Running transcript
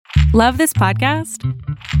Love this podcast?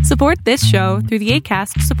 Support this show through the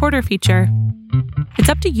Acast supporter feature. It's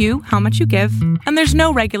up to you how much you give, and there's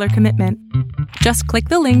no regular commitment. Just click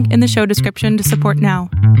the link in the show description to support now.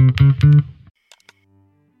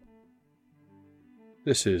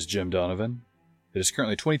 This is Jim Donovan. It is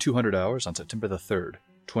currently 2200 hours on September the 3rd,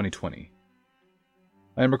 2020.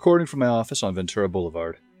 I am recording from my office on Ventura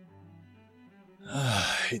Boulevard.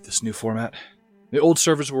 I hate this new format. The old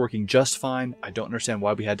servers were working just fine. I don't understand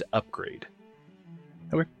why we had to upgrade.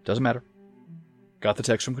 Okay, doesn't matter. Got the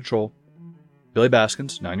text from Control. Billy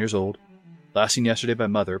Baskins, 9 years old, last seen yesterday by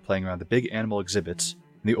mother playing around the big animal exhibits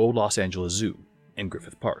in the old Los Angeles Zoo in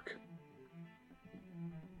Griffith Park.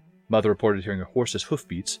 Mother reported hearing a horse's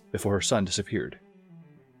hoofbeats before her son disappeared.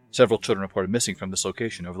 Several children reported missing from this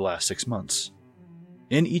location over the last 6 months.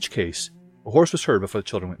 In each case, a horse was heard before the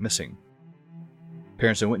children went missing.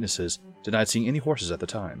 Parents and witnesses denied seeing any horses at the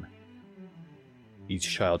time. Each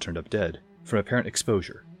child turned up dead from apparent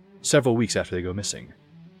exposure several weeks after they go missing.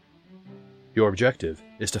 Your objective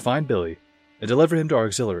is to find Billy and deliver him to our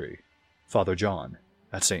auxiliary, Father John,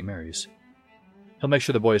 at St. Mary's. He'll make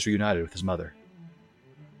sure the boy is reunited with his mother.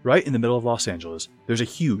 Right in the middle of Los Angeles, there's a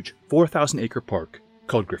huge 4,000-acre park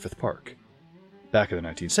called Griffith Park. Back in the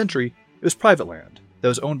 19th century, it was private land that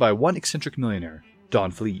was owned by one eccentric millionaire,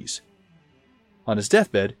 Don Feliz. On his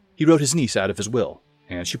deathbed, he wrote his niece out of his will,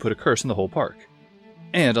 and she put a curse on the whole park,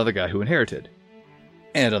 and on the guy who inherited,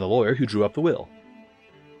 and on the lawyer who drew up the will.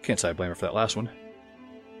 Can't say I blame her for that last one.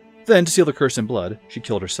 Then, to seal the curse in blood, she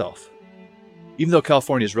killed herself. Even though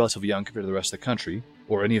California is relatively young compared to the rest of the country,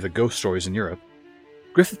 or any of the ghost stories in Europe,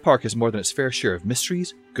 Griffith Park has more than its fair share of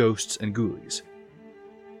mysteries, ghosts, and ghoulies.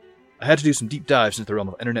 I had to do some deep dives into the realm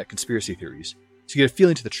of internet conspiracy theories to get a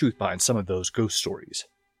feeling to the truth behind some of those ghost stories.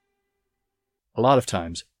 A lot of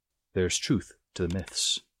times, there's truth to the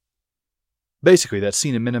myths. Basically, that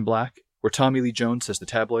scene in Men in Black where Tommy Lee Jones says the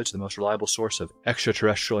tabloids are the most reliable source of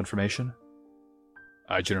extraterrestrial information?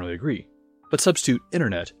 I generally agree, but substitute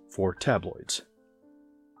internet for tabloids.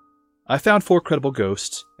 I found 4 credible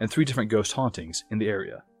ghosts and 3 different ghost hauntings in the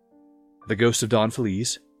area. The ghost of Don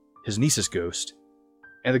Feliz, his niece's ghost,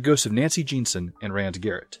 and the ghosts of Nancy Jeanson and Rand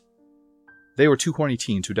Garrett. They were 2 horny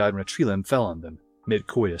teens who died when a tree limb fell on them,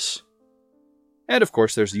 mid-coitus. And of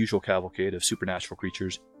course there's the usual cavalcade of supernatural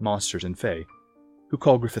creatures, monsters, and fae, who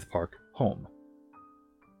call Griffith Park home.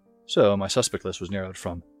 So my suspect list was narrowed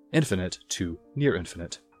from infinite to near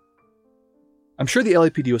infinite. I'm sure the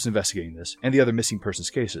LAPD was investigating this and the other missing persons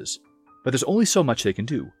cases, but there's only so much they can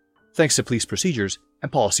do, thanks to police procedures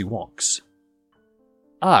and policy wonks.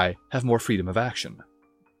 I have more freedom of action.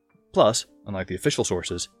 Plus, unlike the official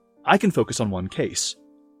sources, I can focus on one case,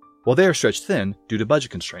 while they are stretched thin due to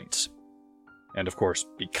budget constraints. And of course,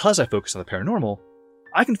 because I focus on the paranormal,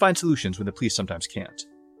 I can find solutions when the police sometimes can't.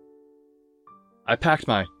 I packed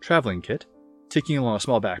my traveling kit, taking along a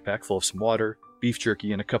small backpack full of some water, beef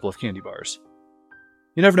jerky, and a couple of candy bars.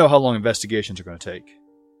 You never know how long investigations are going to take.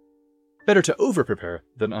 Better to over-prepare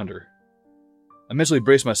than under. I mentally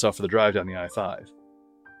braced myself for the drive down the I-5.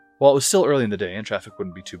 While it was still early in the day and traffic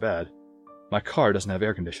wouldn't be too bad, my car doesn't have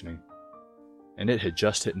air conditioning, and it had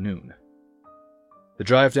just hit noon. The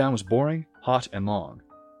drive down was boring, hot, and long,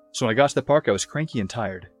 so when I got to the park I was cranky and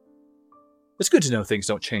tired. It's good to know things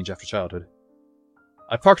don't change after childhood.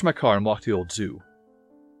 I parked my car and walked the old zoo.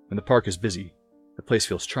 When the park is busy, the place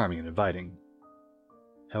feels charming and inviting.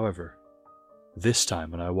 However, this time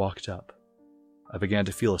when I walked up, I began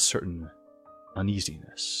to feel a certain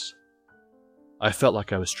uneasiness. I felt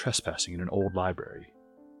like I was trespassing in an old library.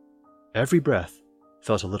 Every breath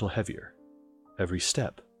felt a little heavier, every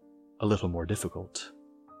step a little more difficult.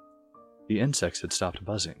 The insects had stopped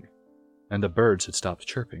buzzing, and the birds had stopped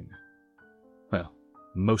chirping. Well,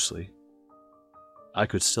 mostly. I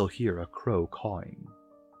could still hear a crow cawing.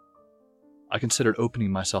 I considered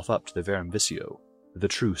opening myself up to the verum vicio, the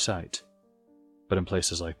true sight. But in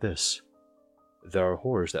places like this, there are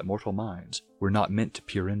horrors that mortal minds were not meant to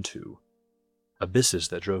peer into, abysses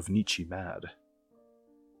that drove Nietzsche mad.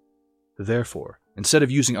 Therefore, instead of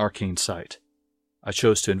using arcane sight, I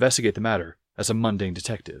chose to investigate the matter as a mundane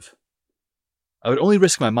detective. I would only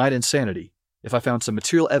risk my mind and sanity if I found some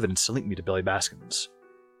material evidence to link me to Billy Baskins.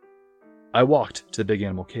 I walked to the Big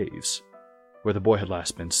Animal Caves, where the boy had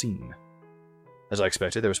last been seen. As I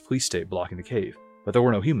expected, there was police tape blocking the cave, but there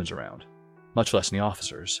were no humans around, much less any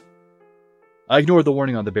officers. I ignored the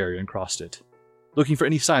warning on the barrier and crossed it, looking for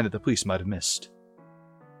any sign that the police might have missed.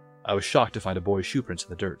 I was shocked to find a boy's shoe prints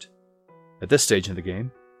in the dirt. At this stage in the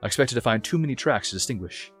game, I expected to find too many tracks to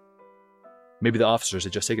distinguish. Maybe the officers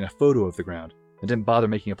had just taken a photo of the ground and didn't bother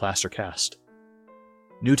making a plaster cast.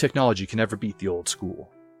 New technology can never beat the old school.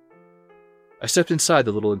 I stepped inside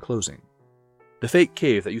the little enclosing. The fake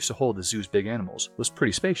cave that used to hold the zoo's big animals was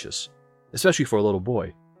pretty spacious, especially for a little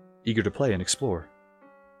boy, eager to play and explore.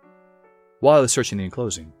 While I was searching the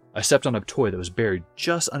enclosing, I stepped on a toy that was buried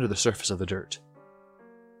just under the surface of the dirt.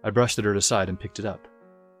 I brushed the dirt aside and picked it up.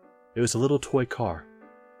 It was a little toy car,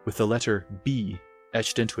 with the letter B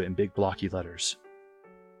etched into it in big blocky letters.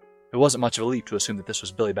 It wasn't much of a leap to assume that this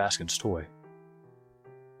was Billy Baskin's toy.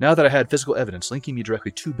 Now that I had physical evidence linking me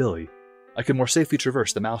directly to Billy, I could more safely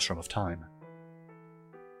traverse the maelstrom of time.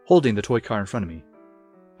 Holding the toy car in front of me,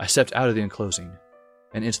 I stepped out of the enclosing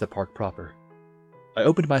and into the park proper. I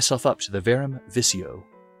opened myself up to the Verum Visio.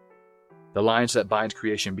 The lines that bind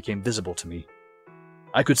creation became visible to me.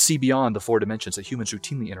 I could see beyond the 4 dimensions that humans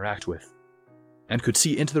routinely interact with, and could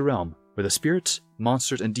see into the realm where the spirits,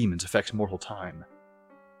 monsters, and demons affect mortal time.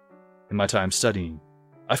 In my time studying,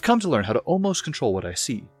 I've come to learn how to almost control what I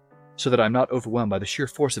see, so that I'm not overwhelmed by the sheer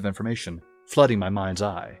force of information flooding my mind's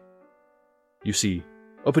eye. You see,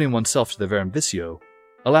 opening oneself to the Verum Visio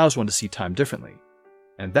allows one to see time differently,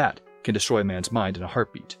 and that can destroy a man's mind in a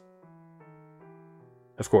heartbeat.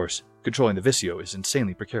 Of course, controlling the Visio is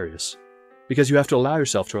insanely precarious, because you have to allow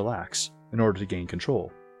yourself to relax in order to gain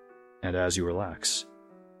control. And as you relax,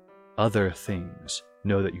 other things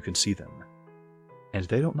know that you can see them, and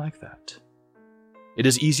they don't like that. It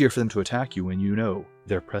is easier for them to attack you when you know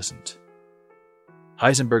they're present.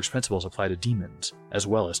 Heisenberg's principles apply to demons as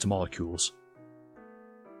well as to molecules.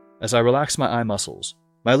 As I relaxed my eye muscles,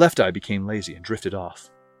 my left eye became lazy and drifted off.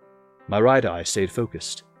 My right eye stayed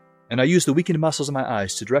focused, and I used the weakened muscles of my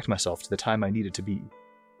eyes to direct myself to the time I needed to be,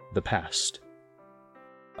 the past.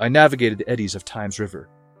 I navigated the eddies of time's river,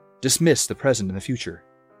 dismissed the present and the future,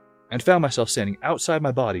 and found myself standing outside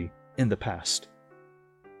my body in the past.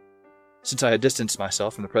 Since I had distanced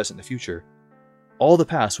myself from the present and the future, all the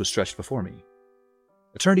past was stretched before me.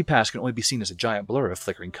 Eternity past can only be seen as a giant blur of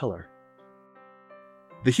flickering color.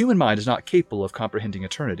 The human mind is not capable of comprehending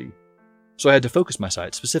eternity, so I had to focus my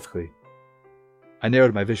sight specifically. I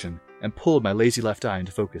narrowed my vision and pulled my lazy left eye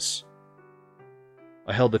into focus.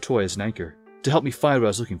 I held the toy as an anchor to help me find what I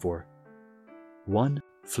was looking for. One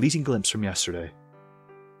fleeting glimpse from yesterday.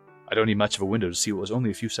 I don't need much of a window to see what was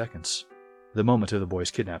only a few seconds, the moment of the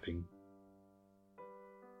boy's kidnapping.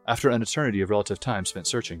 After an eternity of relative time spent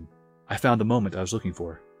searching, I found the moment I was looking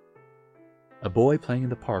for. A boy playing in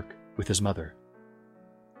the park with his mother.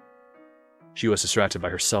 She was distracted by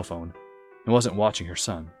her cell phone and wasn't watching her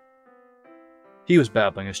son. He was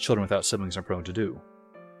babbling as children without siblings are prone to do.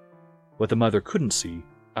 What the mother couldn't see,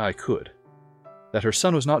 I could. That her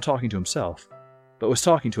son was not talking to himself, but was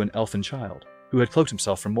talking to an elfin child who had cloaked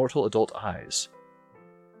himself from mortal adult eyes.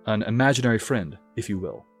 An imaginary friend, if you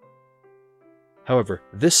will. However,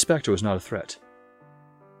 this specter was not a threat.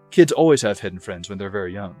 Kids always have hidden friends when they're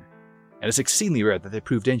very young, and it's exceedingly rare that they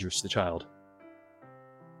prove dangerous to the child.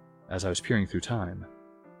 As I was peering through time,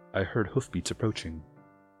 I heard hoofbeats approaching.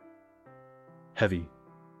 Heavy,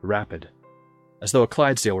 rapid, as though a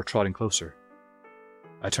Clydesdale were trotting closer.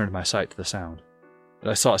 I turned my sight to the sound, and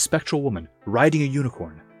I saw a spectral woman riding a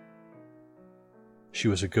unicorn. She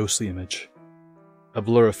was a ghostly image, a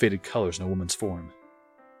blur of faded colors in a woman's form.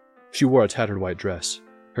 She wore a tattered white dress,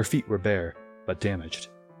 her feet were bare, but damaged.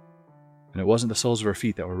 And it wasn't the soles of her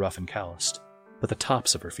feet that were rough and calloused, but the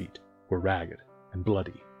tops of her feet were ragged and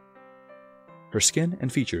bloody. Her skin and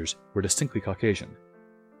features were distinctly Caucasian,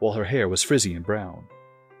 while her hair was frizzy and brown.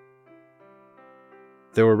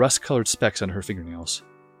 There were rust-colored specks under her fingernails,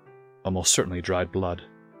 almost certainly dried blood.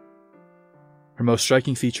 Her most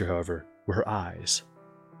striking feature, however, were her eyes.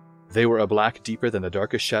 They were a black deeper than the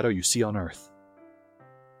darkest shadow you see on Earth.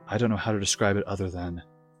 I don't know how to describe it other than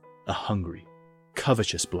a hungry,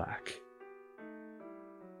 covetous black.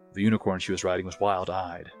 The unicorn she was riding was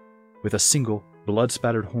wild-eyed, with a single,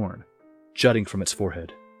 blood-spattered horn jutting from its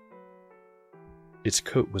forehead. Its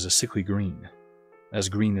coat was a sickly green as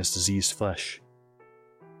diseased flesh.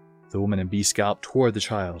 The woman in bee scalp toward the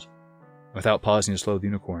child. Without pausing to slow the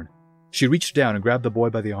unicorn, she reached down and grabbed the boy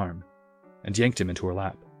by the arm and yanked him into her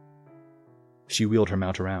lap. She wheeled her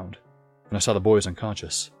mount around, and I saw the boy was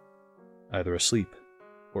unconscious, either asleep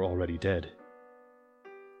or already dead.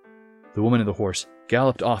 The woman and the horse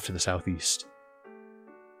galloped off to the southeast.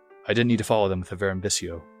 I didn't need to follow them with the Verum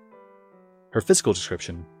Visio. Her physical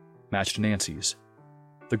description matched Nancy's,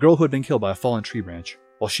 the girl who had been killed by a fallen tree branch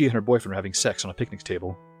while she and her boyfriend were having sex on a picnic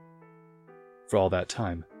table. For all that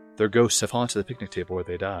time, their ghosts have haunted the picnic table where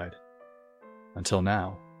they died. Until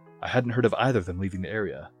now, I hadn't heard of either of them leaving the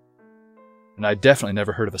area. And I'd definitely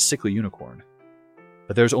never heard of a sickly unicorn.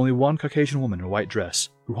 But there's only one Caucasian woman in a white dress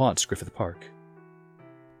who haunts Griffith Park.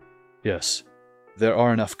 Yes, There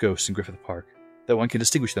are enough ghosts in Griffith Park that one can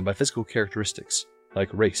distinguish them by physical characteristics,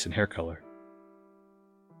 like race and hair color.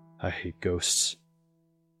 I hate ghosts.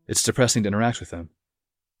 It's depressing to interact with them,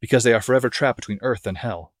 because they are forever trapped between earth and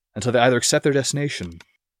hell, until they either accept their destination,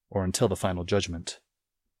 or until the final judgment.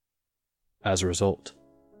 As a result,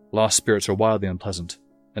 lost spirits are wildly unpleasant,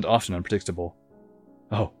 and often unpredictable.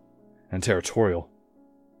 Oh, and territorial.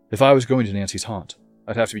 If I was going to Nancy's haunt,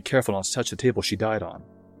 I'd have to be careful not to touch the table she died on,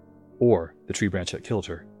 or the tree branch that killed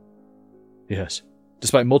her. Yes,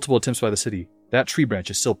 despite multiple attempts by the city, that tree branch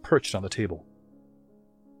is still perched on the table.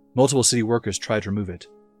 Multiple city workers tried to remove it.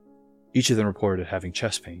 Each of them reported having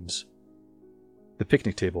chest pains. The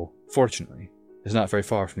picnic table, fortunately, is not very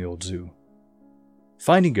far from the old zoo.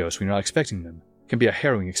 Finding ghosts when you're not expecting them can be a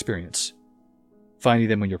harrowing experience. Finding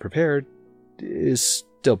them when you're prepared is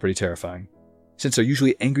still pretty terrifying, since they're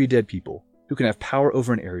usually angry dead people who can have power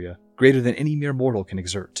over an area greater than any mere mortal can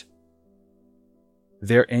exert.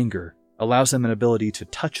 Their anger allows them an ability to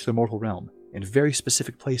touch the mortal realm in very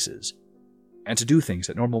specific places, and to do things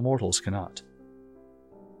that normal mortals cannot.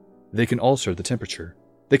 They can alter the temperature,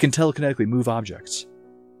 they can telekinetically move objects,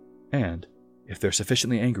 and, if they're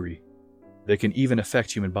sufficiently angry, they can even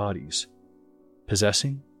affect human bodies,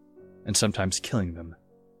 possessing and sometimes killing them.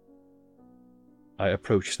 I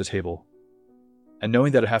approached the table, and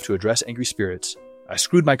knowing that I'd have to address angry spirits, I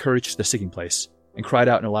screwed my courage to the sticking place and cried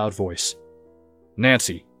out in a loud voice,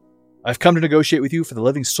 "Nancy, I've come to negotiate with you for the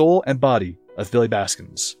living soul and body of Billy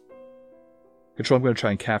Baskins." Control, I'm going to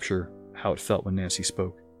try and capture how it felt when Nancy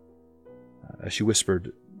spoke. As she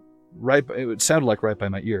whispered, it sounded like right by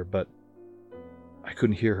my ear, but I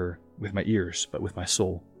couldn't hear her with my ears, but with my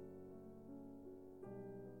soul.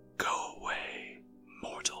 "Go away,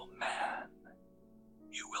 mortal man.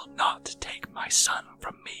 You will not take my son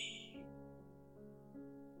from me."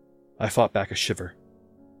 I fought back a shiver.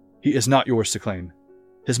 "He is not yours to claim.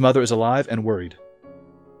 His mother is alive and worried."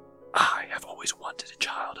 "I have always wanted a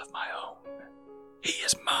child of my own. He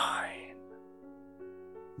is mine."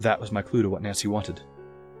 That was my clue to what Nancy wanted.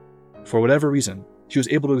 For whatever reason, she was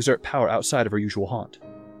able to exert power outside of her usual haunt,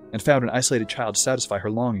 and found an isolated child to satisfy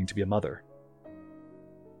her longing to be a mother.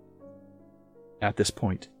 At this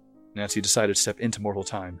point, Nancy decided to step into mortal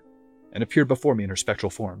time, and appeared before me in her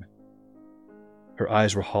spectral form. Her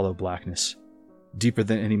eyes were hollow blackness, deeper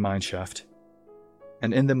than any mine shaft,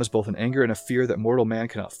 and in them was both an anger and a fear that mortal man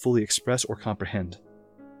cannot fully express or comprehend.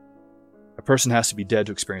 A person has to be dead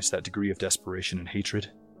to experience that degree of desperation and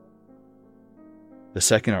hatred. The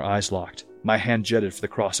second our eyes locked, my hand jetted for the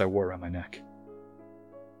cross I wore around my neck.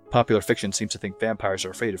 Popular fiction seems to think vampires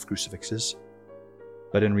are afraid of crucifixes,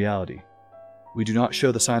 but in reality, we do not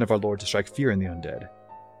show the sign of our Lord to strike fear in the undead,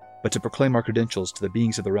 but to proclaim our credentials to the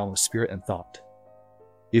beings of the realm of spirit and thought.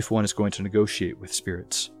 If one is going to negotiate with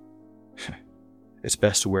spirits, it's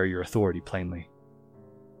best to wear your authority plainly,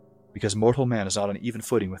 because mortal man is not on even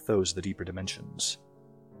footing with those of the deeper dimensions.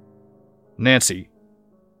 "Nancy,"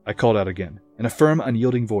 I called out again, in a firm,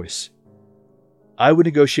 unyielding voice, "I would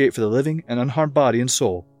negotiate for the living and unharmed body and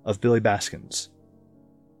soul of Billy Baskins."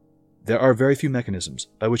 There are very few mechanisms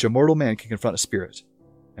by which a mortal man can confront a spirit,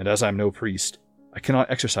 and as I am no priest, I cannot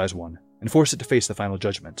exercise one and force it to face the final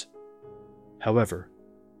judgment. However,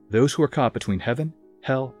 those who are caught between heaven,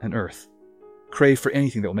 hell, and earth crave for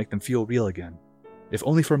anything that will make them feel real again, if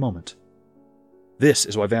only for a moment. This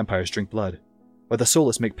is why vampires drink blood, why the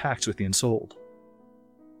soulless make pacts with the ensouled,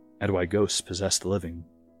 and why ghosts possess the living.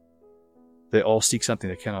 They all seek something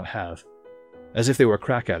they cannot have, as if they were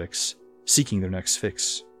crack addicts, seeking their next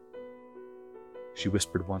fix. She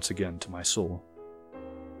whispered once again to my soul,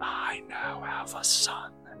 "I now have a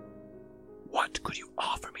son. What could you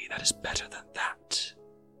offer me that is better than that?"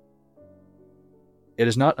 It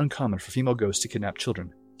is not uncommon for female ghosts to kidnap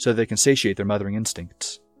children so that they can satiate their mothering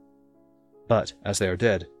instincts. But, as they are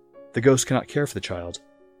dead, the ghost cannot care for the child,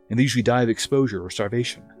 and they usually die of exposure or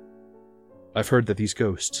starvation. I've heard that these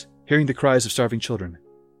ghosts, hearing the cries of starving children,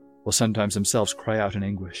 will sometimes themselves cry out in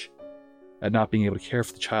anguish at not being able to care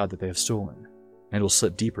for the child that they have stolen, and will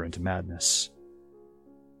slip deeper into madness.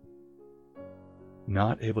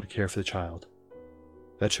 Not able to care for the child.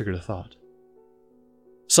 That triggered a thought.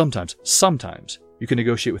 Sometimes, you can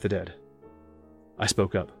negotiate with the dead. I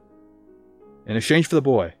spoke up. "In exchange for the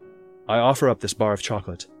boy, I offer up this bar of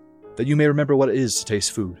chocolate, that you may remember what it is to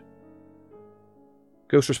taste food."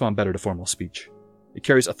 Ghosts respond better to formal speech. It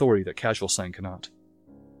carries authority that casual slang cannot.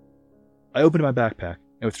 I opened my backpack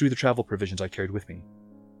and withdrew the travel provisions I carried with me.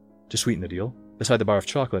 To sweeten the deal, beside the bar of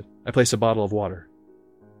chocolate, I placed a bottle of water.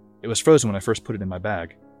 It was frozen when I first put it in my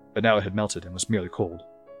bag, but now it had melted and was merely cold.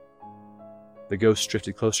 The ghost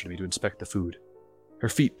drifted closer to me to inspect the food. Her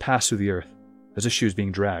feet passed through the earth, as if she was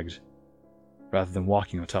being dragged, rather than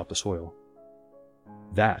walking on top of the soil.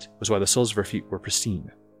 That was why the soles of her feet were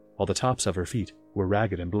pristine, while the tops of her feet were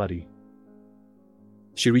ragged and bloody.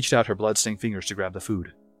 She reached out her blood-stained fingers to grab the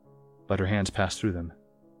food, but her hands passed through them.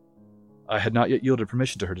 I had not yet yielded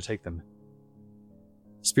permission to her to take them.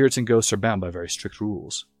 Spirits and ghosts are bound by very strict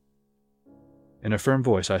rules. In a firm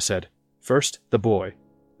voice I said, "First, the boy,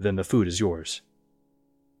 then the food is yours."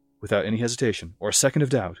 Without any hesitation or a second of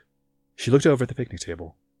doubt, she looked over at the picnic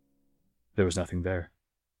table. There was nothing there.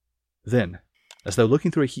 Then, as though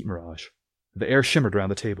looking through a heat mirage, the air shimmered around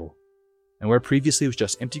the table, and where previously was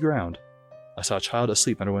just empty ground, I saw a child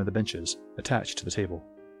asleep under one of the benches attached to the table.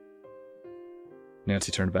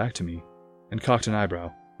 Nancy turned back to me and cocked an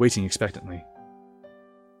eyebrow, waiting expectantly.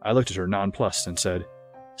 I looked at her nonplussed and said,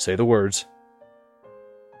 "Say the words."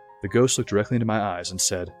 The ghost looked directly into my eyes and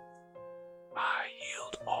said, "I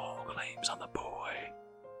yield all claims on the boy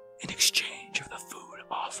in exchange of the food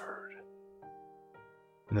offered."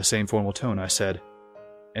 In the same formal tone, I said,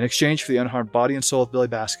 "In exchange for the unharmed body and soul of Billy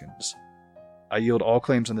Baskins, I yield all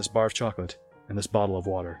claims on this bar of chocolate and this bottle of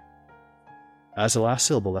water." As the last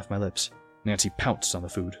syllable left my lips, Nancy pounced on the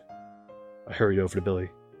food. I hurried over to Billy.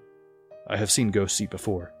 I have seen ghosts eat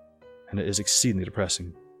before, and it is exceedingly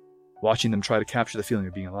depressing, watching them try to capture the feeling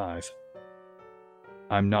of being alive.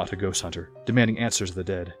 I'm not a ghost hunter, demanding answers of the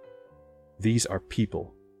dead. These are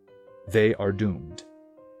people. They are doomed.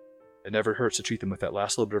 It never hurts to treat them with that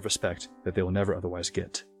last little bit of respect that they will never otherwise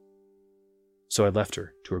get. So I left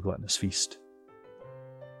her to her gluttonous feast.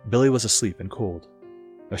 Billy was asleep and cold.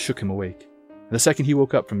 I shook him awake, and the second he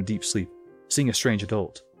woke up from a deep sleep, seeing a strange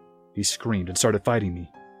adult, he screamed and started fighting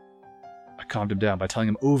me. I calmed him down by telling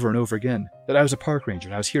him over and over again that I was a park ranger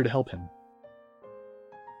and I was here to help him.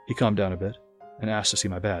 He calmed down a bit and asked to see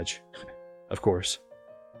my badge. Of course.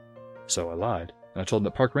 So I lied, and I told him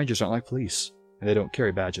that park rangers aren't like police, and they don't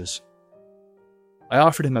carry badges. I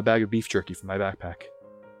offered him a bag of beef jerky from my backpack.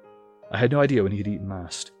 I had no idea when he had eaten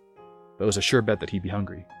last, but it was a sure bet that he'd be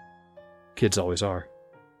hungry. Kids always are.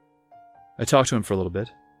 I talked to him for a little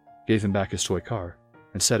bit, gave him back his toy car,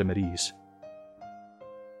 and set him at ease.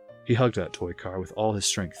 He hugged that toy car with all his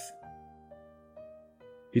strength.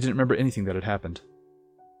 He didn't remember anything that had happened.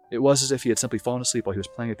 It was as if he had simply fallen asleep while he was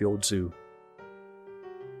playing at the old zoo.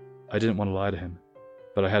 I didn't want to lie to him,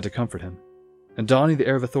 but I had to comfort him, and donning the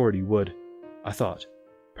air of authority would, I thought,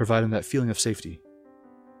 provide him that feeling of safety.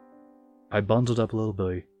 I bundled up little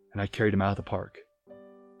Billy, and I carried him out of the park.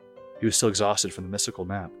 He was still exhausted from the mystical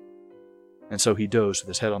nap, and so he dozed with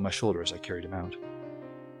his head on my shoulder as I carried him out.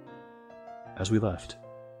 As we left,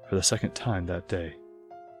 for the second time that day,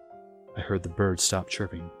 I heard the birds stop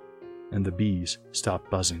chirping, and the bees stop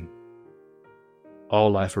buzzing.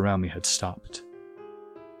 All life around me had stopped.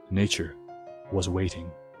 Nature was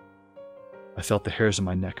waiting. I felt the hairs on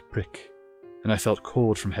my neck prick, and I felt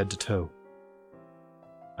cold from head to toe.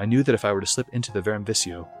 I knew that if I were to slip into the Verum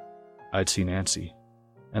Vicio, I'd see Nancy,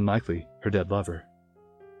 and likely her dead lover,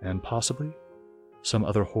 and possibly some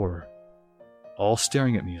other horror, all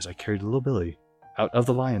staring at me as I carried little Billy out of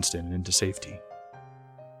the lion's den and into safety.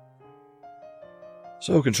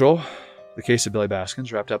 So, Control, the case of Billy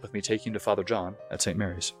Baskins wrapped up with me taking him to Father John at St.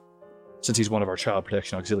 Mary's, since he's one of our child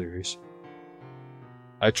protection auxiliaries.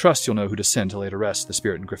 I trust you'll know who to send to lay to rest the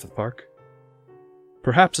spirit in Griffith Park.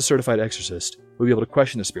 Perhaps a certified exorcist will be able to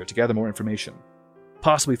question the spirit to gather more information,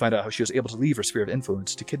 possibly find out how she was able to leave her sphere of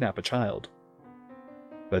influence to kidnap a child.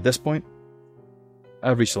 But at this point,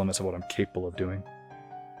 I've reached the limits of what I'm capable of doing.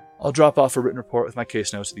 I'll drop off a written report with my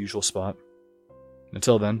case notes at the usual spot.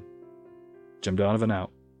 Until then, Jim Donovan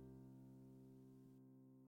out.